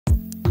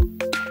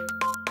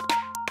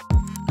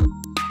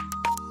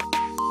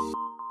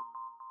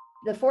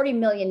the 40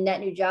 million net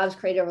new jobs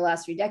created over the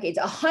last 3 decades,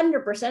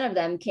 100% of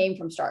them came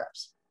from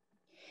startups.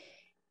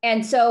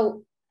 And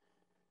so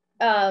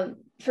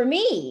for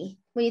me,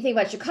 when you think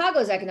about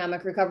Chicago's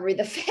economic recovery,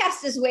 the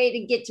fastest way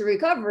to get to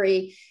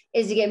recovery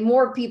is to get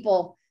more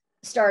people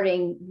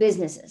starting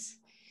businesses.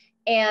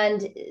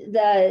 And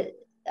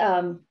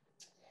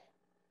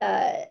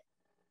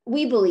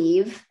we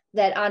believe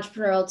that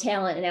entrepreneurial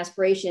talent and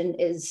aspiration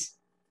is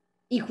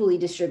equally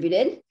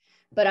distributed,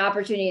 but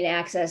opportunity and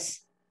access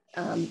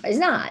is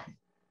not.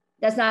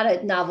 That's not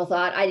a novel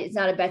thought. It's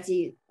not a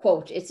Betsy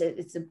quote. It's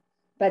a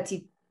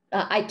Betsy.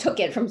 I took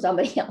it from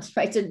somebody else,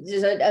 right? So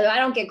I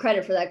don't get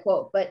credit for that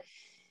quote. But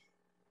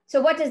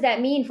so what does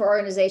that mean for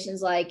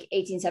organizations like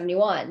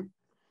 1871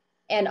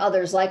 and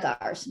others like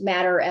ours,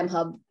 Matter,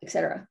 MHub, et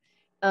cetera?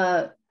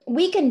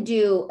 We can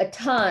do a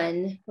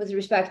ton with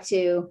respect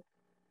to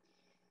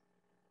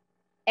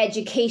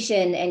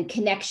education and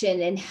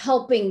connection and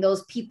helping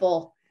those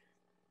people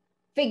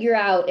figure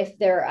out if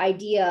their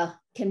idea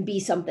can be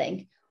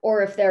something,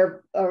 or if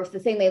the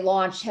thing they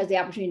launched has the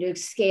opportunity to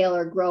scale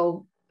or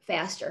grow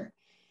faster.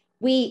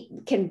 We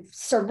can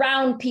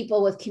surround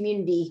people with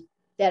community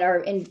that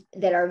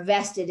are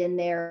vested in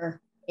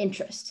their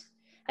interest.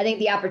 I think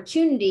the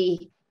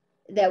opportunity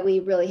that we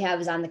really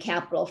have is on the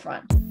capital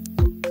front.